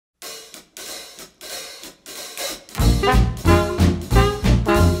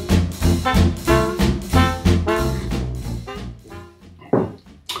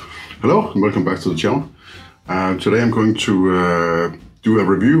Hello and welcome back to the channel. Today I'm going to do a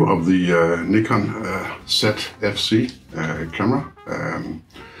review of the Nikon Zfc camera.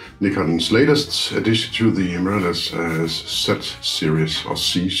 Nikon's latest addition to the mirrorless Z series, or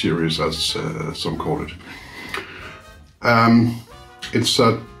C series as some call it. It's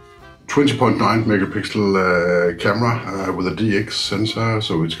a 20.9 megapixel camera with a DX sensor,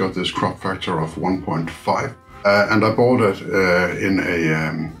 so it's got this crop factor of 1.5. And I bought it in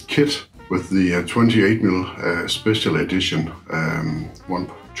a kit with the 28mm special edition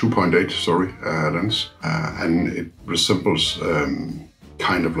 2.8 lens, and it resembles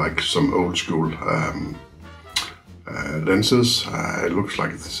kind of like some old school lenses. It looks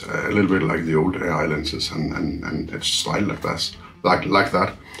like it's a little bit like the old AI lenses, and it's styled like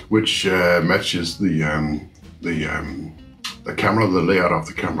that, which matches the camera, the layout of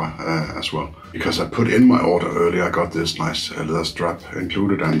the camera as well. Because I put in my order earlier, I got this nice leather strap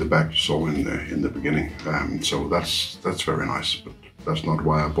included, and the back you saw in the beginning. So that's very nice, but that's not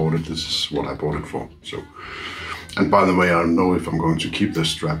why I bought it. This is what I bought it for. So, and by the way, I don't know if I'm going to keep this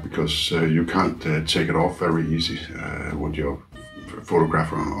strap, because you can't take it off very easy when you're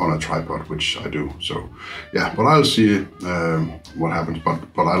photographer on a tripod, which I do. So yeah, but I'll see what happens.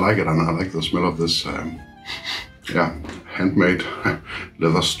 But I like it, and I like the smell of this. Yeah, handmade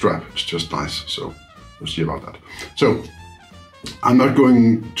leather strap. It's just nice. So we'll see about that. So I'm not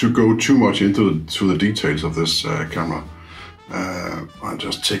going to go too much into the details of this camera. I'll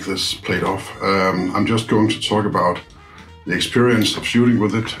just take this plate off. I'm just going to talk about the experience of shooting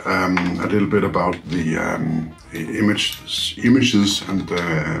with it, a little bit about the images and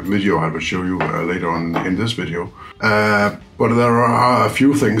video I will show you later on in this video. But there are a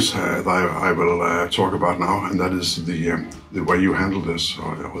few things that I will talk about now, and that is the way you handle this,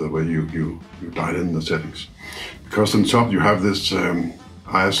 or the way you dial in the settings. Because on top you have this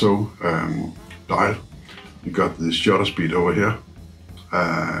ISO dial. You got the shutter speed over here,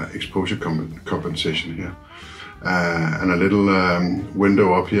 exposure compensation here. And a little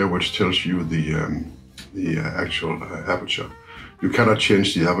window up here which tells you the actual aperture. You cannot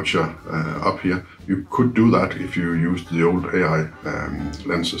change the aperture up here. You could do that if you used the old AI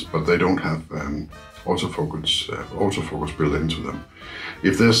lenses, but they don't have autofocus built into them.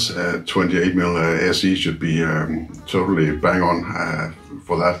 If this 28mm SE should be totally bang on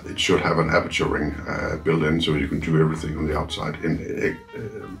for that, it should have an aperture ring built in, so you can do everything on the outside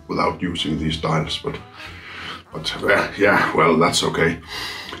without using these dials. But yeah, well, that's okay.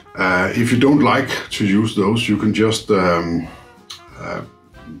 If you don't like to use those, you can just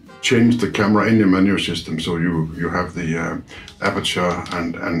change the camera in your menu system, so you have the aperture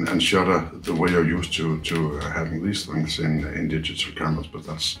and shutter the way you're used to having these things in digital cameras. But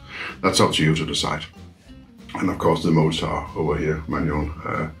that's up to you to decide. And of course the modes are over here: manual,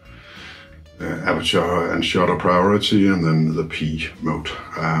 aperture and shutter priority, and then the P mode.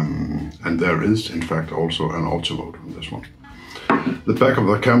 And there is in fact also an auto mode on this one. The back of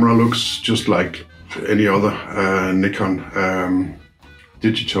the camera looks just like any other Nikon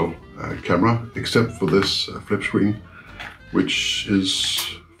digital camera, except for this flip screen, which is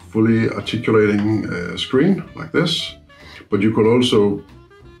fully articulating screen like this. But you could also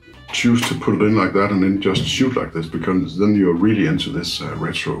choose to put it in like that and then just shoot like this, because then you're really into this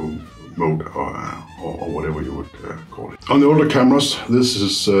retro mode, or whatever you would call it. On the older cameras, this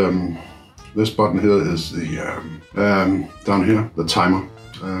is this button here is the down here, the timer,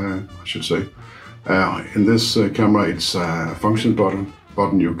 I should say. In this camera, it's a function button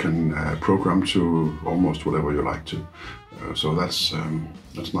you can program to almost whatever you like to. So that's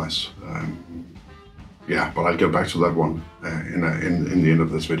nice. Yeah, but I'll get back to that one in the end of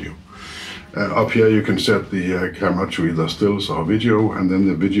this video. Up here you can set the camera to either stills or video, and then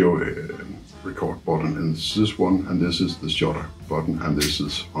the video record button is this one, and this is the shutter button, and this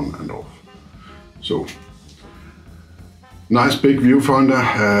is on and off. So nice big viewfinder,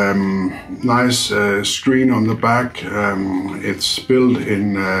 nice screen on the back. It's built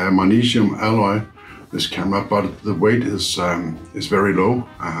in magnesium alloy, this camera, but the weight is very low.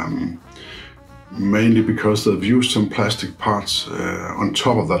 Mainly because they've used some plastic parts on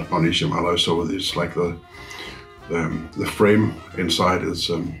top of that magnesium alloy, so it's like the frame inside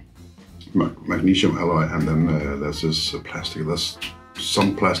is magnesium alloy, and then there's this plastic. There's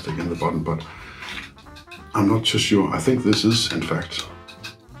some plastic in the bottom, but I'm not too sure. I think this is, in fact,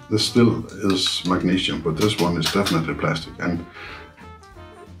 this still is magnesium, but this one is definitely plastic, and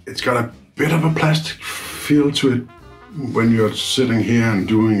it's got a bit of a plastic feel to it, when you're sitting here and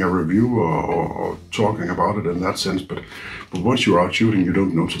doing a review or talking about it in that sense, but once you're out shooting, you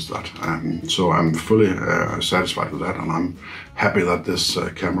don't notice that. So I'm fully satisfied with that, and I'm happy that this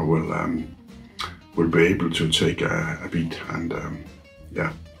camera will be able to take a beat, and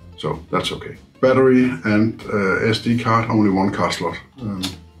yeah, so that's okay. Battery and SD card, only one card slot.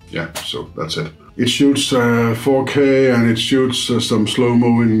 Yeah, so that's it. It shoots 4K and it shoots some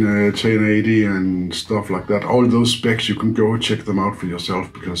slow-mo in 1080 and stuff like that. All those specs, you can go check them out for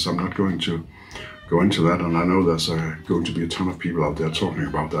yourself, because I'm not going to go into that, and I know there's going to be a ton of people out there talking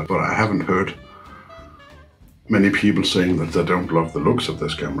about that, but I haven't heard many people saying that they don't love the looks of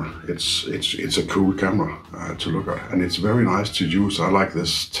this camera. It's a cool camera to look at, and it's very nice to use. I like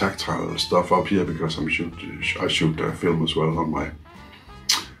this tactile stuff up here because I shoot film as well on my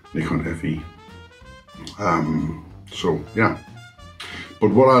Nikon Zfc. So yeah,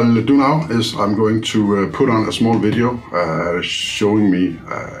 but what I'll do now is I'm going to put on a small video showing me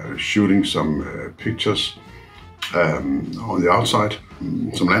shooting some pictures on the outside,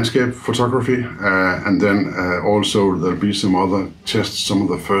 some landscape photography, and then also there'll be some other tests, some of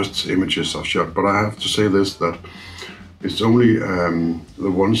the first images I've shot. But I have to say this, that it's only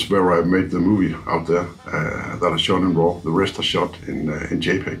the ones where I made the movie out there that are shot in RAW. The rest are shot in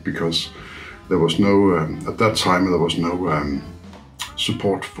JPEG, because there was no, at that time, there was no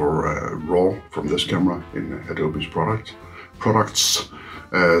support for RAW from this camera in Adobe's products.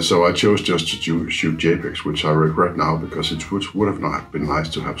 So I chose just to shoot JPEGs, which I regret now, because it would have not been nice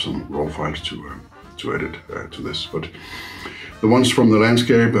to have some RAW files to edit to this. But the ones from the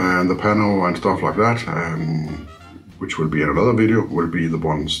landscape and the panel and stuff like that, which will be in another video, will be the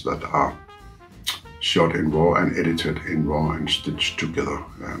ones that are shot in RAW and edited in RAW and stitched together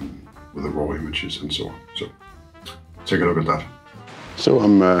with the RAW images and so on. So take a look at that. So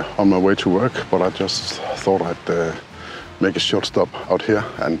I'm on my way to work, but I just thought I'd make a short stop out here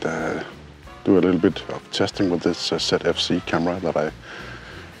and do a little bit of testing with this Zfc camera that I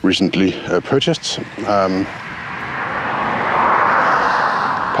recently purchased.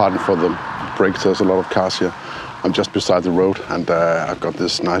 Pardon for the brakes, there's a lot of cars here. I'm just beside the road, and I've got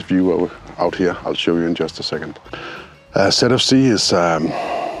this nice view out here. I'll show you in just a second. Zfc is,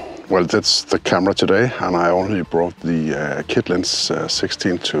 well, that's the camera today, and I only brought the kit lens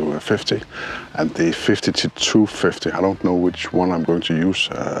 16 to 50 and the 50 to 250. I don't know which one I'm going to use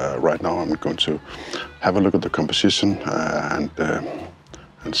right now. I'm going to have a look at the composition and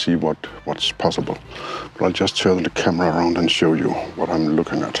see what's possible. But I'll just turn the camera around and show you what I'm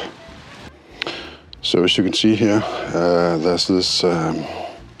looking at. So as you can see here, there's this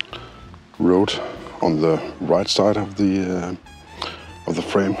road on the right side of the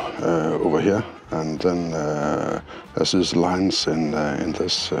frame over here, and then there's these lines in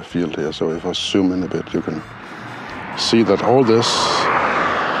this field here. So if I zoom in a bit, you can see that all this,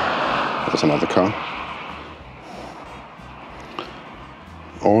 there's another car,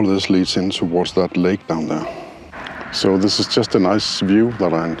 all this leads in towards that lake down there. So this is just a nice view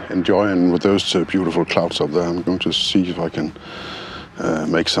that I enjoy, and with those beautiful clouds up there, I'm going to see if I can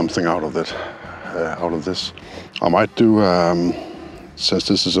make something out of it, out of this. I might do, since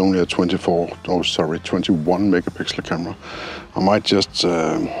this is only a 21 megapixel camera, I might just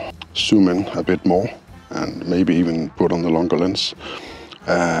zoom in a bit more and maybe even put on the longer lens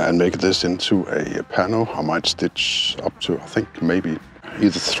and make this into a panel. I might stitch up to, I think, maybe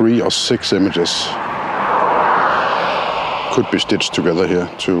either 3 or 6 images could be stitched together here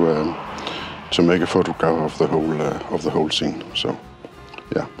to make a photograph of the whole scene. So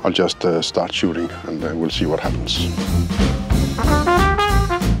yeah, I'll just start shooting, and we'll see what happens.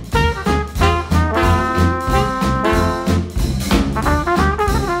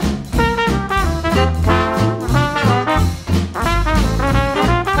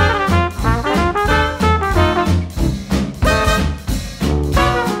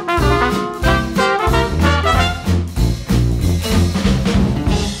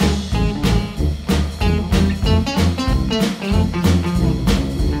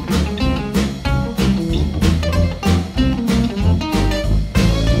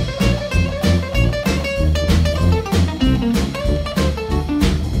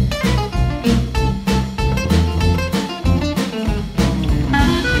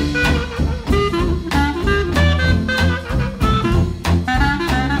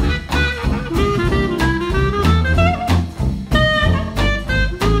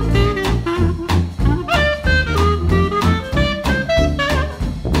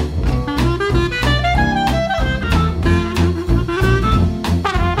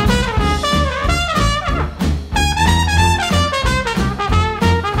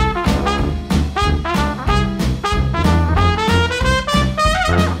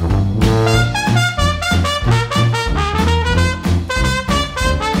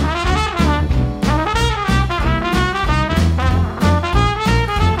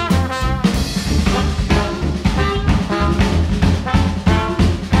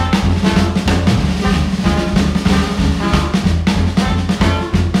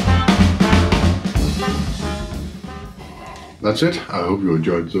 that's it. I hope you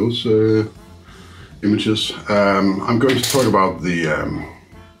enjoyed those images. I'm going to talk about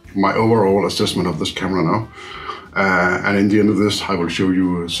my overall assessment of this camera now. And in the end of this, I will show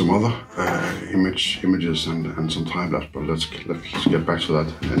you some other images and some time lapse. But let's get back to that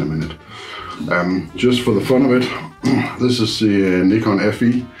in a minute. Just for the fun of it, this is the Nikon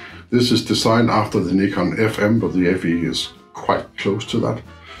FE. This is designed after the Nikon FM, but the FE is quite close to that.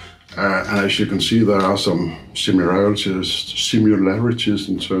 And as you can see, there are some similarities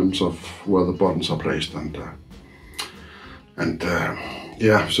in terms of where the buttons are placed,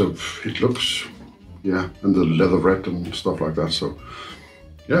 yeah, so it looks, yeah, and the leather red and stuff like that. So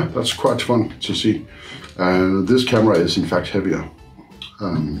yeah, that's quite fun to see. This camera is in fact heavier.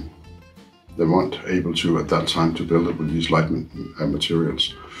 They weren't able to at that time to build it with these light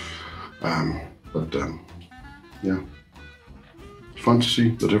materials, yeah. Fun to see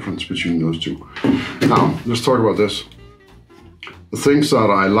the difference between those two. Now, let's talk about this. The things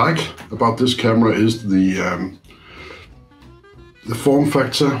that I like about this camera is the form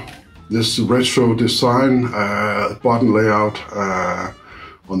factor, this retro design, button layout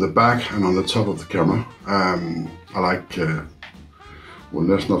on the back and on the top of the camera. I like, well,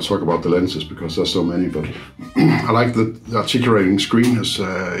 let's not talk about the lenses because there's so many, but I like the articulating screen is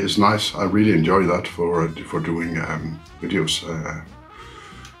nice. I really enjoy that for doing videos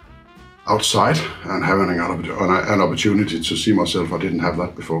outside and having an opportunity to see myself. I didn't have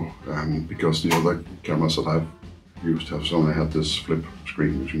that before because the other cameras that I've used have only had this flip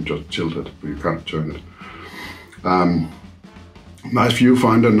screen which you can just tilt it, but you can't turn it. Nice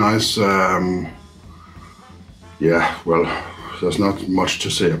viewfinder, nice, yeah, well, there's not much to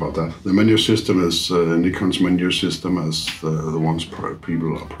say about that. The menu system is Nikon's menu system as the ones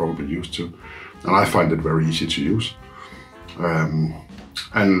people are probably used to. And I find it very easy to use.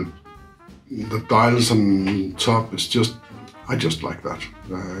 And the dials on top is just, I just like that.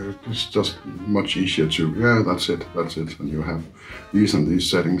 It's just much easier to, yeah, that's it. And you have these and these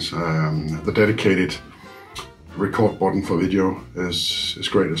settings. The dedicated record button for video is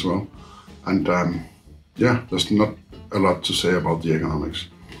great as well. And yeah, there's not a lot to say about the ergonomics.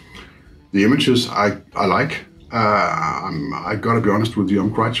 The images I like. I gotta be honest with you,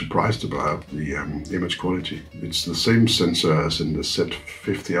 I'm quite surprised about the image quality. It's the same sensor as in the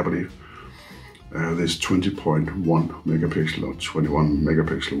Z50, I believe. There's 20.1 megapixel or 21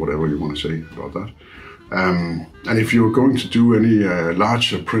 megapixel, whatever you want to say about that. And if you're going to do any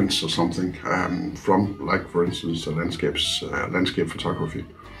larger prints or something from, like for instance, landscape photography,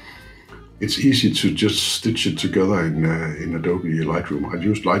 it's easy to just stitch it together in Adobe Lightroom. I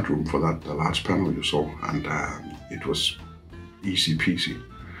used Lightroom for that large panel you saw, and it was easy peasy.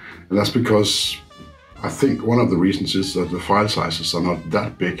 And that's because I think one of the reasons is that the file sizes are not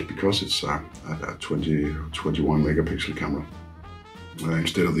that big because it's a 20 or 21 megapixel camera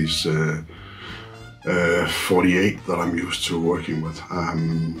instead of these 48 that I'm used to working with.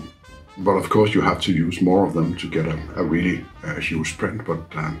 But of course you have to use more of them to get a really huge print.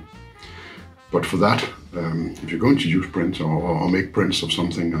 But for that, if you're going to use prints or make prints of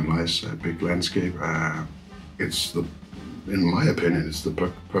something, a nice big landscape, in my opinion, it's the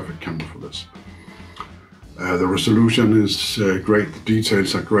perfect camera for this. The resolution is great, the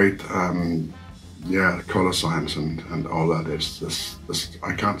details are great, yeah, the color science and all that is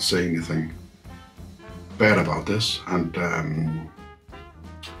I can't say anything bad about this. And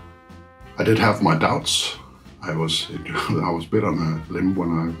I did have my doubts. I was a bit on a limb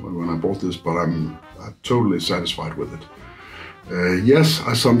when I bought this, but I'm totally satisfied with it. Yes,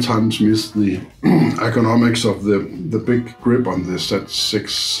 I sometimes miss the ergonomics of the big grip on the Z6,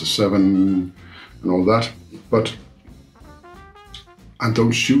 7 and all that, but I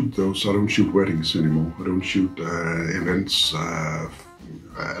don't shoot those. I don't shoot weddings anymore. I don't shoot events,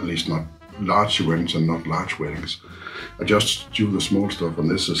 at least not large events and not large weddings. I just do the small stuff, and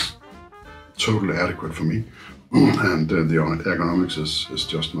this is totally adequate for me. And the ergonomics is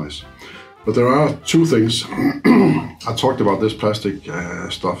just nice. But there are two things. I talked about this plastic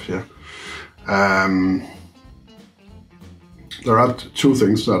stuff here. There are two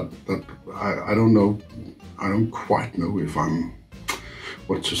things that I don't know. I don't quite know if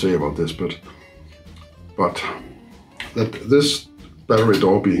what to say about this, but that this battery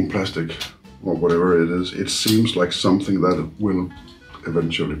door being plastic or whatever it is, it seems like something that will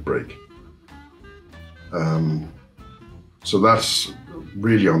eventually break. So that's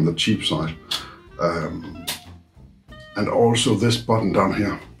really on the cheap side. And also this button down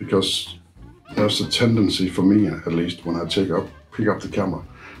here, because there's a tendency for me, at least when I pick up the camera,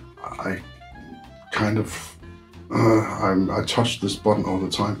 I kind of I touch this button all the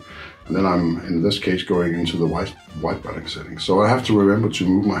time, And then I'm, in this case, going into the white balance setting. So I have to remember to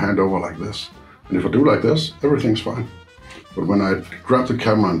move my hand over like this. And if I do like this, everything's fine. But when I grab the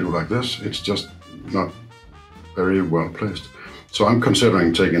camera and do like this, it's just not very well placed. So I'm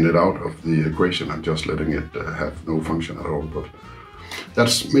considering taking it out of the equation and just letting it have no function at all. But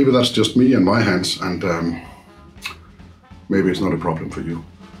maybe that's just me and my hands, and maybe it's not a problem for you.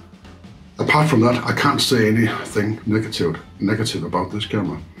 Apart from that, I can't say anything negative about this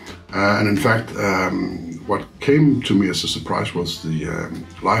camera. And in fact, what came to me as a surprise was the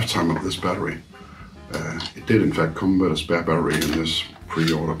lifetime of this battery. It did in fact come with a spare battery in this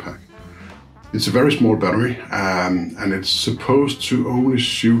pre-order pack. It's a very small battery, and it's supposed to only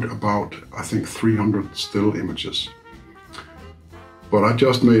shoot about, I think, 300 still images. But I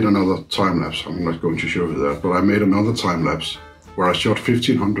just made another time lapse. I'm not going to show you that, but I made another time lapse where I shot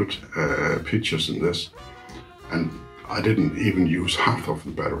 1500 pictures in this, and I didn't even use half of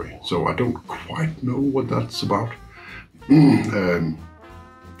the battery. So I don't quite know what that's about.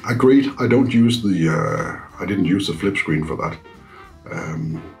 Agreed, I didn't use the flip screen for that.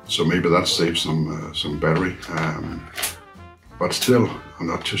 So maybe that saves some battery, but still, I'm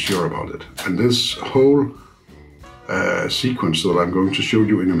not too sure about it. And this whole sequence that I'm going to show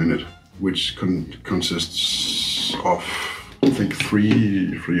you in a minute, which consists of, I think,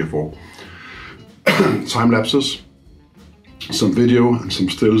 three or four time lapses, some video and some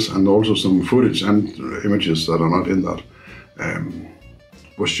stills, and also some footage and images that are not in that,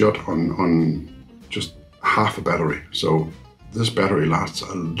 was shot on just half a battery. So this battery lasts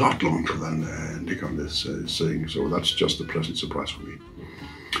a lot longer than Nikon is saying, so that's just a pleasant surprise for me.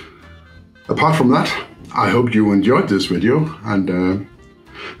 Apart from that, I hope you enjoyed this video, and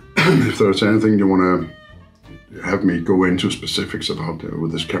if there's anything you want to have me go into specifics about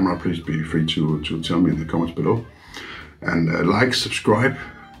with this camera, please be free to tell me in the comments below. And like, subscribe,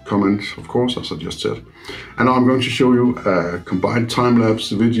 comment, of course, as I just said. And now I'm going to show you a combined time-lapse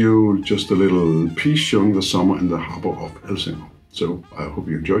video, just a little piece showing the summer in the harbor of Elsinore. So I hope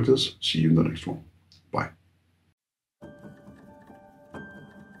you enjoyed this. See you in the next one.